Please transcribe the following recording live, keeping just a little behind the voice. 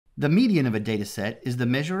The median of a dataset is the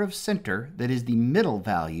measure of center that is the middle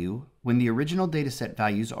value when the original dataset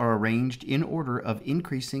values are arranged in order of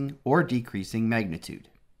increasing or decreasing magnitude.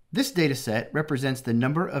 This dataset represents the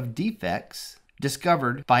number of defects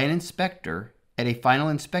discovered by an inspector at a final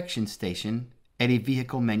inspection station at a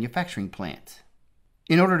vehicle manufacturing plant.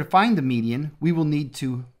 In order to find the median, we will need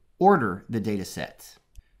to order the datasets.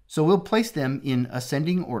 So we'll place them in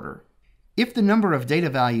ascending order. If the number of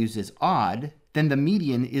data values is odd, then the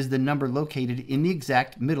median is the number located in the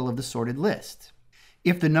exact middle of the sorted list.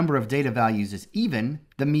 If the number of data values is even,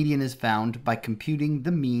 the median is found by computing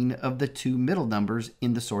the mean of the two middle numbers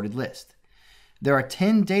in the sorted list. There are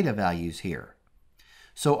 10 data values here.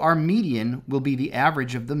 So our median will be the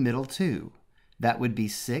average of the middle two. That would be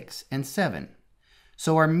 6 and 7.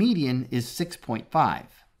 So our median is 6.5.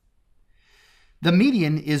 The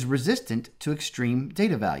median is resistant to extreme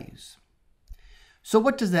data values. So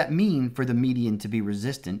what does that mean for the median to be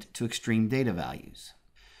resistant to extreme data values?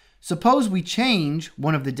 Suppose we change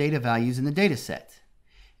one of the data values in the dataset.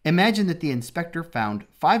 Imagine that the inspector found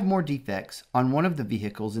 5 more defects on one of the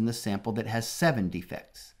vehicles in the sample that has 7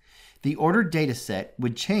 defects. The ordered dataset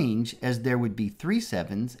would change as there would be 3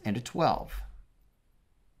 7s and a 12.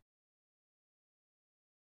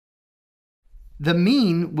 The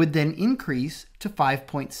mean would then increase to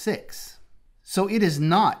 5.6. So it is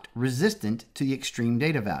not resistant to the extreme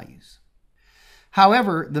data values.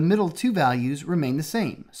 However, the middle two values remain the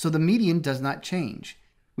same, so the median does not change.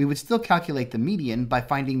 We would still calculate the median by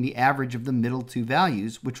finding the average of the middle two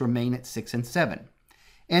values, which remain at 6 and 7,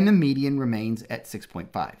 and the median remains at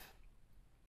 6.5.